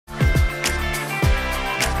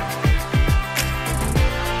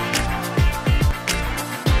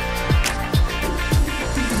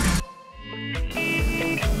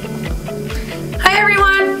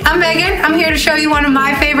I'm here to show you one of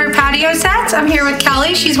my favorite patio sets. I'm here with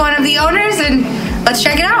Kelly. She's one of the owners, and let's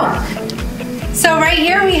check it out. So right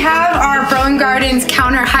here we have our Burlington Gardens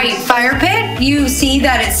counter height fire pit. You see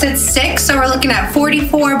that it sits 6, so we're looking at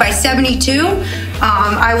 44 by 72.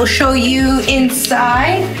 I will show you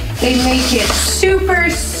inside. They make it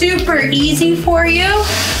super easy for you.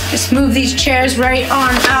 Just move these chairs right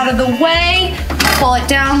on out of the way. Pull it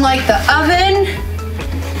down like the oven.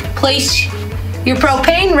 Place your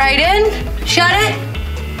propane right in. Shut it.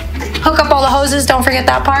 Hook up all the hoses, don't forget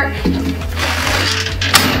that part.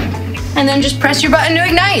 And then just press your button to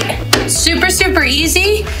ignite. Super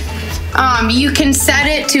easy. You can set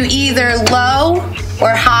it to either low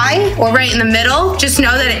or high or right in the middle. Just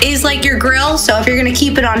know that it is like your grill, so if you're gonna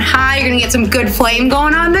keep it on high, you're gonna get some good flame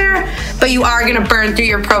going on there, but you are gonna burn through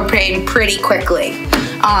your propane pretty quickly.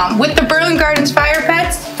 With the Burlington Gardens fire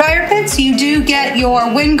pits, you do get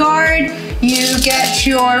your wind guard, you get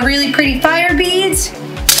your really pretty fire beads,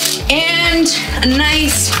 and a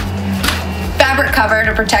nice fabric cover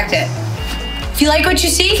to protect it. If you like what you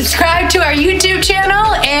see, subscribe to our YouTube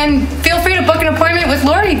channel and feel free to book an appointment with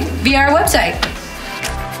Lori via our website.